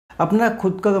अपना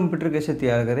खुद का कंप्यूटर कैसे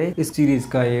तैयार करें, इस सीरीज़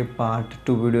का ये पार्ट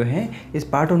 2 वीडियो है। इस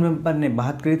पार्ट 1 में अपन ने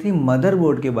बात करी थी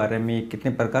मदरबोर्ड के बारे में,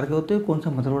 कितने प्रकार के होते हैं, कौन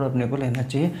सा मदरबोर्ड अपने को लेना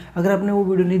चाहिए। अगर आपने वो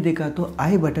वीडियो नहीं देखा तो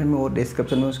आई बटन में और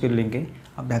डिस्क्रिप्शन में उसके लिंक है,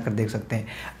 आप जाकर देख सकते हैं।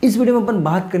 इस वीडियो में अपन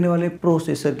बात करने वाले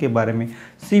प्रोसेसर के बारे में,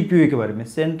 CPU के बारे में,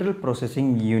 सेंट्रल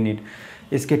प्रोसेसिंग यूनिट।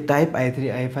 इसके type i3,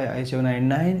 i5, i7,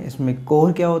 i9, इसमें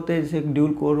कोर क्या होते हैं, जैसे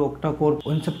ड्यूल कोर, ऑक्टा कोर,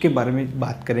 उन सब के बारे में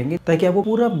बात करेंगे ताकि आपको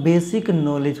पूरा बेसिक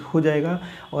नॉलेज हो जाएगा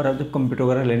और आप जब कंप्यूटर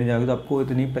वगैरह लेने जाओगे तो आपको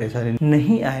इतनी परेशानी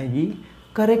नहीं आएगी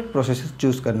करेक्ट प्रोसेसर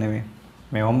चूज करने में।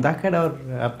 मैं ओमदाखेड़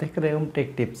और आप देख रहे हो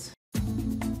टेक टिप्स।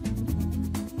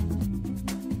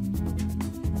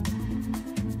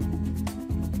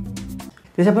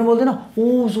 जैसे अपन बोलते हैं ना,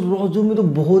 ओ उस राजू में तो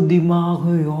बहुत दिमाग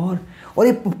है यार, और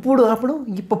ये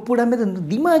पप्पूड़ा में तो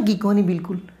दिमाग ही कौन ही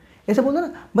बिल्कुल ऐसा बोलते हैं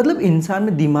ना। मतलब इंसान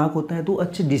में दिमाग होता है तो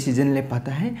अच्छे डिसीजन ले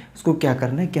पाता है, उसको क्या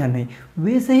करना है क्या नहीं।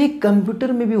 वैसे ही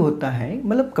कंप्यूटर में भी होता है,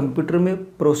 मतलब कंप्यूटर में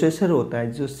प्रोसेसर होता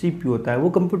है, जो CPU होता है, वो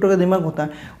कंप्यूटर का दिमाग होता है,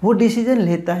 वो डिसीजन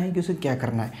लेता है कि उसे क्या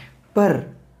करना है। पर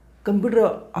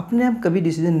कंप्यूटर अपने आप कभी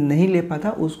डिसीजन नहीं ले पाता,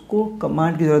 उसको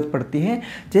कमांड की ज़रूरत पड़ती है।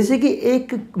 जैसे कि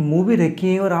एक मूवी रखी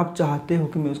है और आप चाहते हो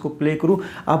कि मैं उसको प्ले करूं,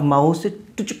 आप माउस से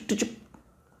टुचुक टुचुक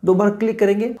 2 बार क्लिक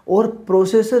करेंगे और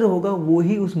प्रोसेसर होगा वो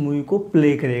ही उस मूवी को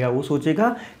प्ले करेगा। वो सोचेगा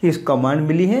कि इस कमांड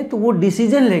मिली है तो वो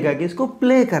डिसीजन लेगा कि इसको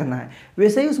प्ले करना है।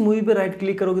 वैसे ही उस मूवी पे राइट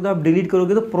क्लिक करोगे तो आप डिलीट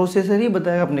करोगे तो प्रोसेसर ही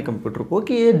बताएगा अपने कंप्यूटर को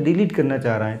कि ये डिलीट करना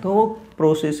चाह रहा है, तो वो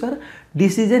प्रोसेसर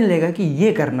डिसीजन लेगा कि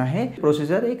ये करना है।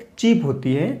 प्रोसेसर एक चिप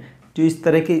होती है जो इस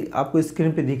तरह की आपको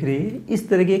स्क्रीन पे दिख रही है, इस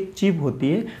तरह की एक चिप होती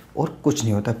है और कुछ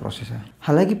नहीं होता प्रोसेसर।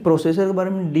 हालांकि प्रोसेसर के बारे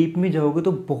में डीप में जाओगे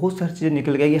तो बहुत सारी चीज़ें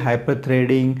निकल गई, hyper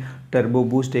threading, turbo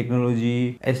boost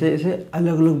technology, ऐसे ऐसे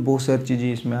अलग अलग बहुत सारी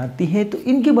चीज़ें इसमें आती हैं। तो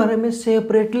इनके बारे में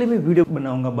सेपरेटली मैं वीडियो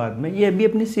बनाऊंगा बाद में। ये अभी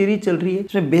अपनी सीरीज चल रही है,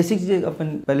 इसमें बेसिक चीज़ें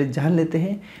अपन पहले जान लेते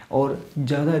हैं और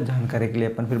ज़्यादा जानकारी के लिए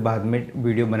अपन फिर बाद में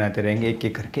वीडियो बनाते रहेंगे एक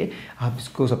एक करके। आप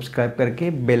इसको सब्सक्राइब करके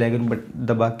बेल आइकन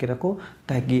दबा के रखो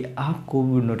ताकि आपको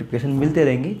नोटिफिकेशन मिलते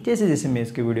रहेंगे जैसे जैसे मैं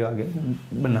इसके वीडियो आगे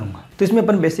बनाऊंगा। तो इसमें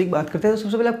अपन बेसिक बात करते हैं। तो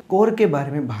सबसे पहले आप कोर के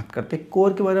बारे में बात करते हैं।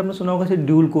 कोर के बारे में आपने सुना होगा, जैसे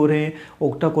ड्यूल कोर है,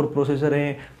 ऑक्टा कोर प्रोसेसर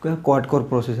है, क्वाड कोर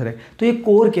प्रोसेसर है। तो ये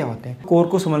कोर क्या होते हैं? कोर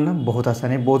को समझना बहुत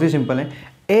आसान है, बहुत ही सिंपल है।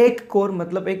 एक कोर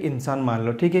मतलब एक इंसान मान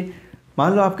लो, ठीक है।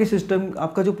 मान लो आपके सिस्टम,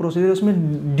 आपका जो प्रोसेसर है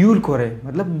उसमें ड्यूल कोर है,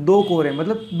 मतलब 2 कोर है,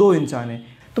 मतलब 2 इंसान है।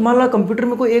 तो मान लो कंप्यूटर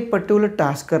में कोई एक पर्टिकुलर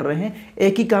टास्क कर रहे हैं,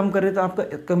 एक ही काम कर रहे हैं, तो आपका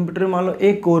कंप्यूटर में मान लो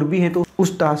एक कोर भी है तो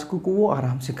उस टास्क को वो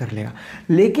आराम से कर लेगा।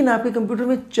 लेकिन आपके कंप्यूटर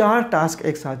में 4 टास्क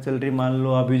एक साथ चल रही है। मान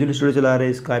लो आप विजुअल स्टूडियो चला रहे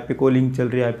हैं, स्काइप पे कॉलिंग चल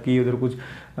रही है आपकी, उधर कुछ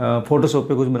फोटोशॉप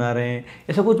पे कुछ बना रहे हैं,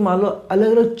 ऐसा कुछ मान लो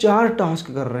अलग अलग 4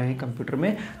 टास्क कर रहे हैं कंप्यूटर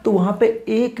में, तो वहाँ पे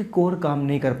एक कोर काम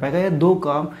नहीं कर पाएगा या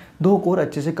 2 कोर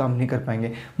अच्छे से काम नहीं कर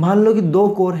पाएंगे। मान लो कि 2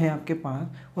 कोर हैं आपके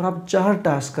पास और आप 4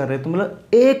 टास्क कर रहे हैं, तो मतलब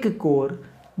एक कोर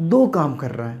 2 काम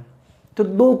कर रहा है, तो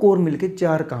 2 कोर मिलके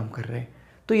 4 काम कर रहे हैं।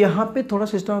 तो यहाँ पे थोड़ा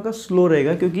सिस्टम का स्लो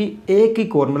रहेगा क्योंकि एक ही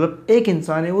कोर, मतलब एक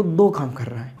इंसान है, वो 2 काम कर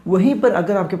रहा है। वहीं पर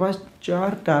अगर आपके पास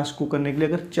 4 टास्क को करने के लिए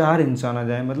अगर 4 इंसान आ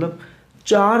जाए, मतलब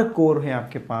 4 कोर है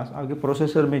आपके पास, आपके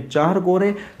प्रोसेसर में 4 कोर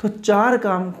है, तो 4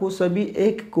 काम को सभी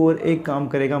एक कोर एक काम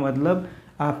करेगा, मतलब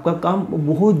आपका काम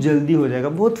बहुत जल्दी हो जाएगा,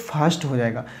 बहुत फास्ट हो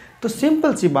जाएगा। तो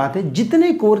सिंपल सी बात है,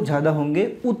 जितने कोर ज़्यादा होंगे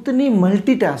उतनी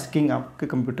मल्टीटास्किंग आपके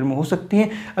कंप्यूटर में हो सकती है।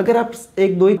 अगर आप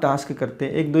 1-2 ही टास्क करते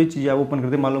हैं, 1-2 ही चीज़ें आप ओपन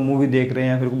करते हैं, मान लो मूवी देख रहे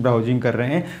हैं या फिर ब्राउजिंग कर रहे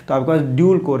हैं, तो आपके पास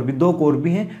ड्यूल कोर भी 2 कोर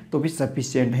भी हैं तो भी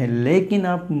सफिशिएंट है। लेकिन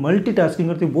आप मल्टीटास्किंग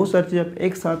करते हैं, बहुत सारी चीज़ें आप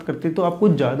एक साथ करते हैं, तो आपको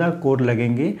ज़्यादा कोर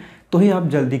लगेंगे तो ही आप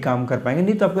जल्दी काम कर पाएंगे,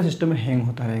 नहीं तो आपका सिस्टम में हैंग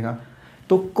होता रहेगा।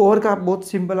 तो कोर का आप बहुत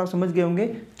सिंपल आप समझ गए होंगे,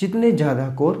 जितने ज़्यादा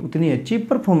कोर उतनी अच्छी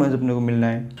परफॉर्मेंस अपने को मिलना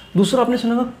है। दूसरा आपने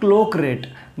सुना होगा क्लॉक रेट,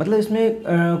 मतलब इसमें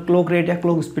क्लॉक रेट या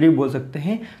क्लॉक स्पीड बोल सकते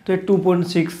हैं। तो ये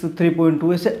 2.6,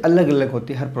 3.2 ऐसे अलग अलग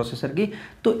होती है हर प्रोसेसर की।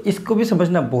 तो इसको भी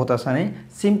समझना बहुत आसान है,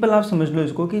 सिंपल आप समझ लो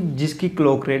इसको कि जिसकी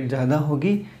क्लॉक रेट ज़्यादा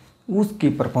होगी उसकी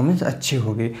परफॉर्मेंस अच्छी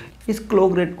होगी। इस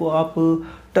क्लॉक रेट को आप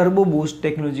टर्बो बूस्ट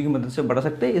टेक्नोलॉजी की मदद से बढ़ा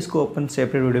सकते हैं, इसको अपन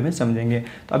सेपरेट वीडियो में समझेंगे।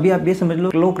 तो अभी आप ये समझ लो,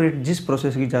 क्लॉक रेट जिस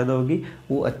प्रोसेस की ज़्यादा होगी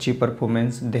वो अच्छी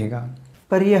परफॉर्मेंस देगा।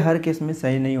 पर ये हर केस में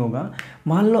सही नहीं होगा।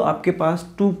 मान लो आपके पास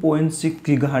 2.6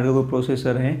 गीगाहर्ट्ज़ का कोई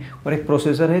प्रोसेसर है और एक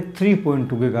प्रोसेसर है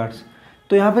 3.2 गीगाहर्ट्ज़,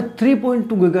 तो यहाँ पे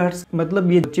 3.2 गीगाहर्ट्ज़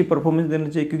मतलब ये अच्छी परफॉर्मेंस देना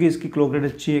चाहिए क्योंकि इसकी क्लॉक रेट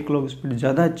अच्छी है, क्लॉक स्पीड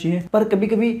ज़्यादा अच्छी है। पर कभी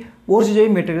कभी और चीज़ें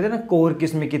भी मैटर करते हैं ना, कोर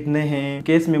किस में कितने हैं,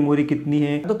 कैश मेमोरी कितनी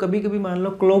है। तो कभी कभी मान लो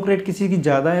क्लॉक रेट किसी की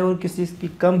ज़्यादा है और किसी की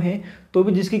कम है, तो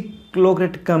भी जिसकी क्लॉक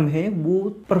रेट कम है वो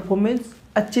परफॉर्मेंस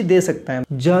अच्छी दे सकता है,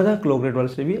 ज़्यादा क्लॉक रेट वाले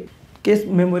से भी केस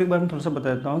मेमोरी के बारे में थोड़ा सा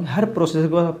बता देता हूँ। हर प्रोसेसर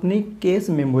के पास अपनी केस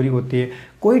मेमोरी होती है।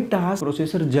 कोई टास्क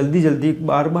प्रोसेसर जल्दी जल्दी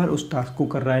बार बार उस टास्क को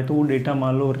कर रहा है तो वो डेटा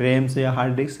मान लो रैम से या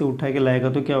हार्ड डिस्क से उठा के लाएगा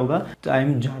तो क्या होगा,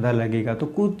 टाइम ज़्यादा लगेगा। तो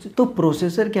कुछ तो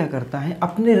प्रोसेसर क्या करता है,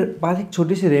 अपने पास एक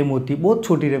छोटी सी रैम होती है, बहुत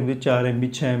छोटी रैम होती है, 4 MB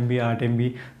 6 MB 8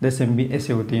 MB 10 MB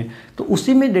ऐसे होती है। तो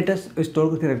उसी में डेटा स्टोर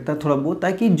करके रखता है थोड़ा बहुत,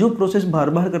 ताकि जो प्रोसेस बार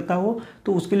बार करता हो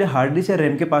तो उसके लिए हार्ड डिस्क या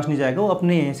रैम के पास नहीं जाएगा, वो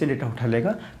अपने यहीं से डेटा उठा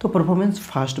लेगा, तो परफॉर्मेंस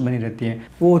फास्ट बनी रहती है।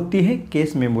 वो होती है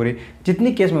केस मेमोरी।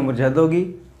 जितनी केस मेमोरी ज़्यादा होगी,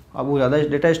 अब वो ज़्यादा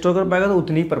डेटा स्टोर कर पाएगा तो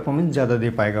उतनी परफॉर्मेंस ज़्यादा दे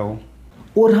पाएगा वो।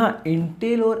 और हाँ,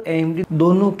 इंटेल और AMD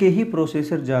दोनों के ही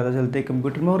प्रोसेसर ज़्यादा चलते हैं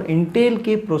कंप्यूटर में, और इंटेल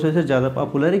के प्रोसेसर ज़्यादा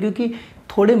पॉपुलर है क्योंकि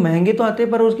थोड़े महंगे तो आते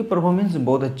हैं पर उसकी परफॉर्मेंस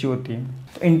बहुत अच्छी होती है।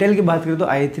 तो इंटेल की बात करें तो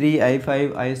i3,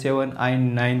 i5, i7,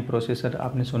 i9 processor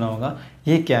आपने सुना होगा।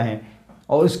 ये क्या है,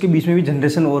 और उसके बीच में भी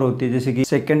जनरेशन और होती है, जैसे कि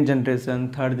second generation,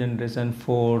 third generation,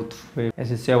 fourth, fifth,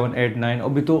 ऐसे 7, 8, 9,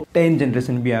 अभी तो 10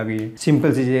 जनरेशन भी आ गई है।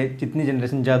 सिंपल चीज़ है, जितनी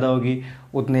जनरेशन ज़्यादा होगी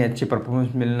उतनी अच्छी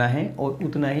परफॉर्मेंस मिलना है और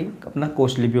उतना ही अपना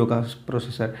कॉस्टली भी होगा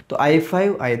प्रोसेसर। तो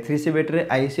i5 i3 से बेटर है,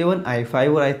 i7 i5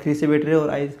 और i3 से बेटर है,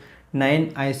 और i9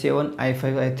 i7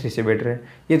 i5 i3 से बेटर है।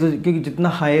 ये तो क्योंकि जितना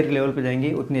हायर लेवल पे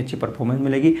जाएंगे उतनी अच्छी परफॉर्मेंस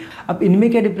मिलेगी। अब इनमें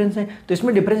क्या डिफरेंस है, तो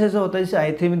इसमें डिफरेंस ऐसा होता है जैसे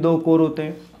i3 में 2 कोर होते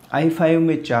हैं, i5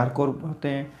 में 4 कोर होते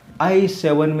हैं,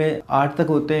 i7 में 8 तक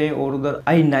होते हैं, और उधर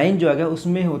i9 जो आ गया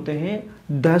उसमें होते हैं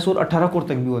 10 और 18 कोर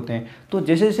तक भी होते हैं। तो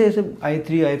जैसे जैसे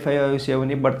i3 i5 i7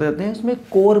 ये बढ़ते जाते हैं, उसमें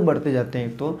कोर बढ़ते जाते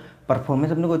हैं, तो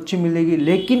परफॉर्मेंस अपने को अच्छी मिलेगी।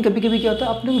 लेकिन कभी कभी क्या होता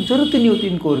है, अपने को जरूरत ही नहीं होती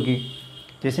इन कोर की।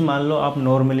 जैसे मान लो आप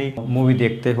नॉर्मली मूवी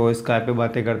देखते हो, स्काइप पे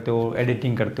बातें करते हो,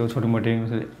 एडिटिंग करते हो छोटी मोटी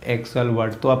एक्सेल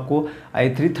वर्ड, तो आपको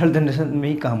i3 थर्ड जनरेशन में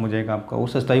ही काम हो जाएगा आपका, वो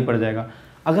सस्ता ही पड़ जाएगा।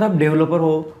 अगर आप डेवलपर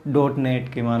हो, .NET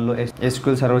के मान लो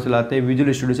SQL सर्वर चलाते हैं,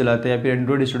 विजुअल स्टूडियो चलाते हैं, या फिर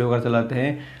एंड्रॉइड स्टूडियो वगैरह चलाते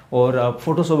हैं, और आप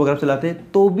फोटोशॉप वगैरह चलाते हैं,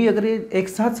 तो भी अगर ये एक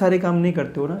साथ सारे काम नहीं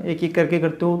करते हो ना, एक एक करके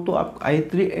करते हो, तो आप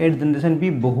i3 8 जनरेशन भी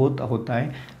बहुत होता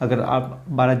है। अगर आप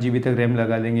 12 GB तक रैम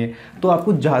लगा देंगे तो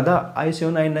आपको ज़्यादा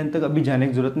i7 i9 तक अभी जाने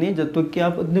की जरूरत नहीं है, जब तक कि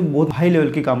आप इतने बहुत हाई लेवल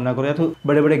की काम ना करो, या तो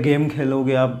बड़े बड़े गेम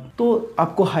खेलोगे आप, तो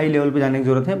आपको हाई लेवल पर जाने की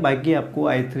जरूरत है। बाकी आपको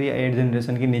i3 8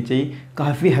 जनरेशन के नीचे ही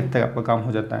काफ़ी हद तक आपका काम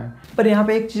हो जाता है। पर यहाँ पे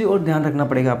एक चीज़ और ध्यान रखना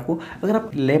पड़ेगा आपको, अगर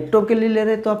आप लैपटॉप के लिए ले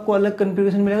रहे हैं तो आपको अलग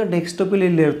कॉन्फ़िगरेशन मिलेगा, डेस्कटॉप के लिए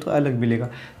ले रहे तो अलग मिलेगा।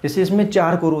 जैसे इसमें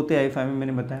 4 कोर होते हैं i5 में,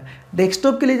 मैंने बताया।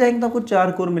 डेस्कटॉप के लिए जाएंगे तो आपको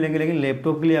 4 कोर मिलेंगे, लेकिन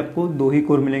लैपटॉप के लिए आपको 2 ही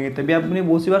कोर मिलेंगे। तभी आपने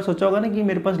बहुत सी बार सोचा होगा ना कि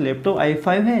मेरे पास लैपटॉप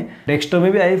i5 है, डेस्कटॉप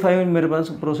में भी i5 है, मेरे पास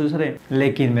प्रोसेसर है,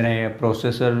 लेकिन मेरा ये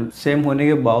प्रोसेसर सेम होने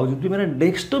के बावजूद भी मेरा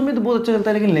डेस्कटॉप में तो बहुत अच्छा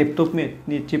चलता है, लेकिन लैपटॉप में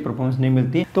इतनी अच्छी परफॉर्मेंस नहीं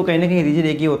मिलती। तो कहीं ना कहीं रीजन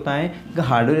एक ही होता है कि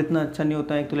हार्डवेयर इतना अच्छा नहीं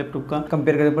होता है एक तो लैपटॉप का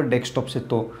कंपेयर करने पर डेस्कटॉप से।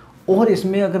 तो और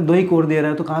इसमें अगर 2 ही कोर दे रहा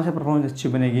है तो कहाँ से परफॉर्मेंस अच्छी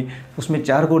बनेगी, उसमें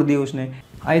 4 कोर दिए उसने,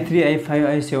 i3 i5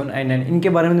 i7 i9। इनके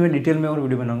बारे में मैं डिटेल में और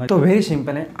वीडियो बनाऊंगा। तो वेरी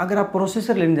सिंपल है, अगर आप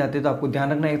प्रोसेसर लेने जाते हैं तो आपको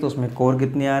ध्यान रखना है तो उसमें कोर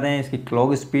कितने आ रहे हैं, इसकी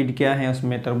क्लॉक स्पीड क्या है,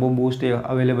 उसमें टर्बो बूस्ट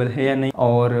अवेलेबल है या नहीं,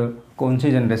 और कौन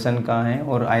सी जनरेशन का है,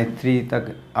 और i3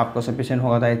 तक आपको सफिशिएंट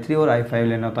होगा तो i3, और i5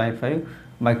 लेना तो i5।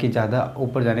 बाकी ज़्यादा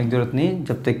ऊपर जाने की जरूरत नहीं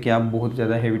जब तक कि आप बहुत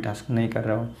ज़्यादा हेवी टास्क नहीं कर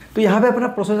रहे हो। तो यहाँ पे अपना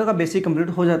प्रोसेसर का बेसिक कंप्लीट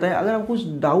हो जाता है। अगर आपको कुछ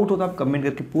डाउट हो तो आप कमेंट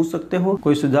करके पूछ सकते हो,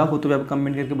 कोई सुझाव हो तो भी आप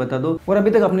कमेंट करके बता दो, और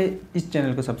अभी तक आपने इस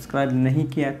चैनल को सब्सक्राइब नहीं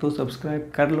किया है तो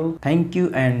सब्सक्राइब कर लो। Thank you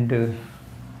and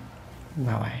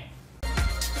bye bye.